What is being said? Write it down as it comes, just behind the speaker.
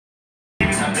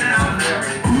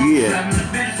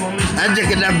I'm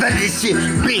thinking about this shit.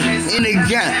 Be in the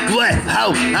game. What?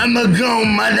 How? I'm a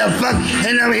gone motherfucker.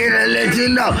 And I'm here to let you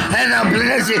know. And I'm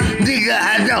blessed. Nigga,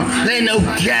 I don't play no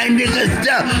game, nigga.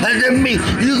 Stuff under me.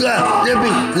 You got to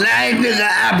be lying, nigga.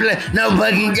 I play no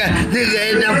fucking game. Nigga,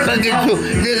 ain't no fucking true.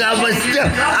 Nigga, I was still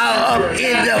all up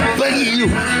in the fucking you.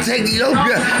 Take your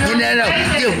girl. And I don't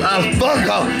give a fuck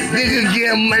off. Nigga,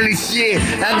 get money shit.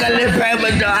 I got that paper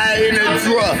though. I in the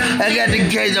drawer. I got the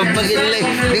case of fucking late.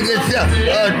 Nigga, stuff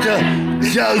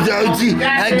G.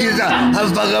 I guess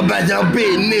I fuck about your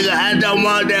bitch, nigga. I don't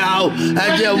want that hoe.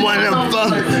 I just wanna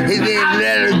fuck and then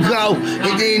let her go.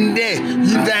 And then that,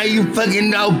 you think you fucking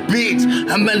know, bitch.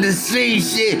 I'm in the same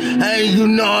shit, and you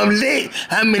know I'm lit.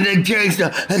 I'm in the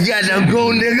gangster. I got the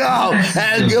goon nigga off.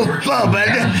 I don't give a fuck about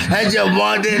that. I just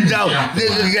want that though.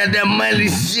 Nigga got that money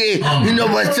shit. You know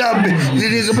what's up? The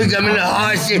nigga becoming the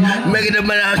hard shit, making the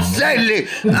money outside lit.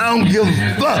 I don't give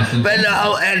a fuck about the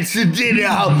whole accident.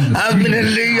 I'm gonna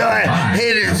leave your ass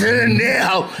headed to the near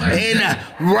hoe. And I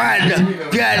ride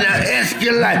got the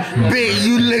Escalade. Bitch,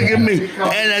 you look at me.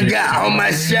 And I got on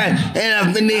my shot. And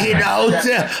I'm finna hit the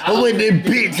hotel with the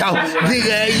bitch hoe.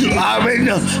 Nigga, you already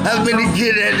know. I'm finna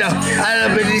get that though. I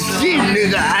done been this shit,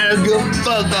 nigga. I don't give a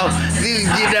fuck off. Nigga,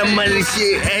 get that money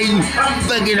shit. And you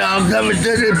fucking I'm coming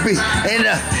to the bitch. And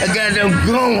I got them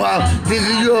goon hoe.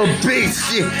 Nigga, you a bitch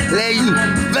shit. Let you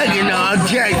fucking on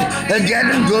cash. I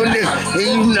got them goon nigga. And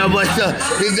you know what's up.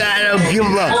 Nigga, I don't give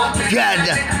a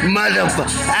goddamn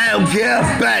motherfucker. I don't care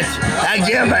about you. I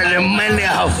care about the money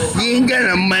hoe. You ain't got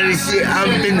no money shit. I'm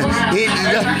finna hit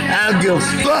it up. I don't give a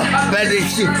fuck about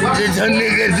this shit. Just a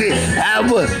nigga did. I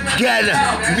would gotta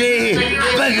be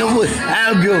fucking with.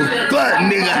 I don't give a fuck,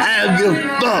 nigga. I don't give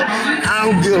a fuck. I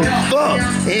don't give a fuck.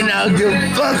 And I don't give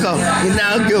a fuck off. And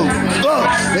I don't give a fuck.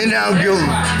 And I don't give a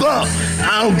fuck.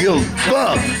 I don't give a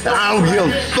fuck. I don't give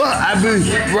a fuck. I be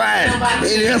riding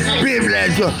in a big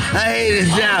black truck. I hate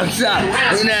it down south.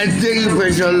 And I dig you for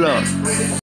your love.